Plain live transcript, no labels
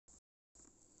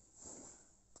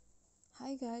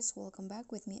Hi guys, welcome back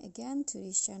with me again to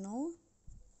this channel.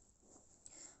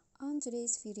 On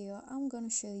today's video, I'm gonna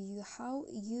show you how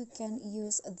you can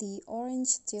use the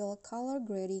orange teal color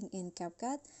grading in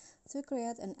CapCut to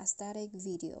create an aesthetic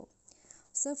video.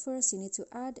 So first you need to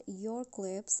add your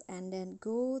clips and then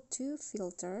go to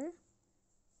filter.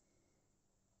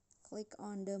 Click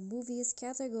on the movies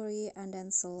category and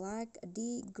then select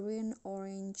the green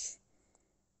orange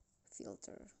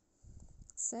filter.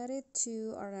 Set it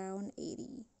to around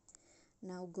 80.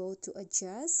 Now go to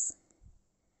adjust,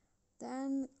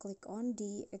 then click on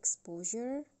the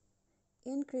exposure,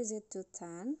 increase it to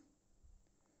 10.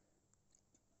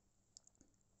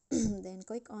 Then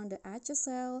click on the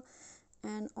HSL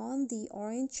and on the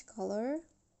orange color,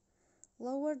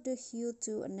 lower the hue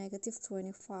to a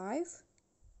 -25,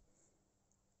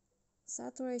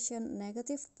 saturation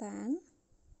 -10,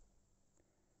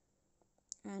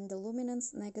 and the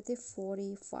luminance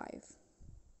 -45.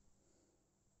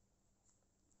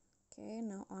 Okay,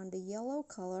 now on the yellow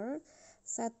color,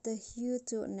 set the hue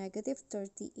to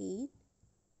 -38,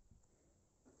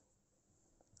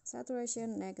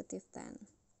 saturation -10.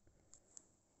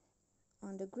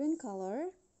 On the green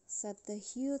color, set the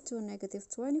hue to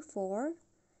 -24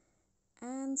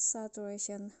 and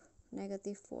saturation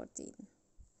 -14.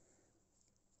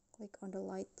 Click on the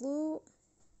light blue,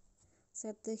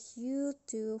 set the hue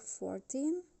to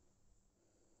 14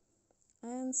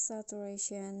 and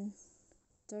saturation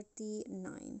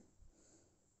 39.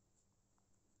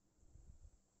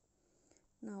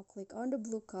 Now click on the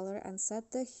blue color and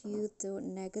set the hue to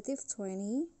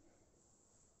 -20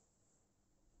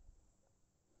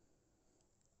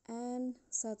 and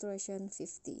saturation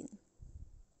 15.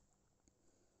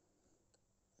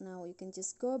 Now you can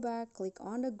just go back, click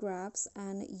on the grabs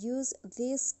and use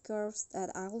these curves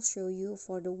that I'll show you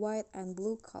for the white and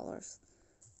blue colors.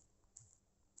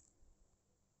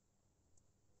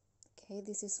 Okay,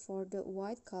 this is for the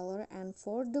white color, and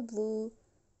for the blue,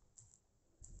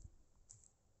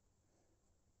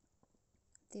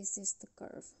 this is the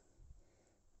curve.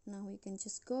 Now you can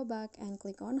just go back and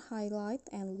click on highlight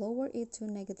and lower it to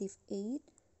 -8,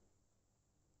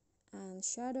 and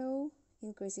shadow,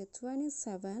 increase it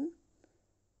 27.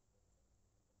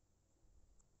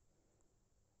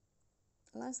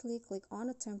 Lastly, click on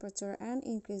the temperature and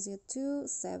increase it to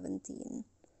 17.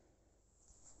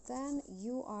 Then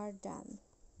you are done,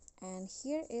 and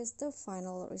here is the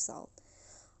final result.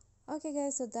 Okay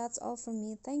guys, so that's all from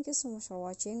me. Thank you so much for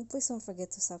watching. Please don't forget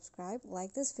to subscribe,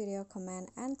 like this video, comment,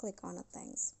 and click on the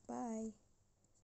thanks. Bye.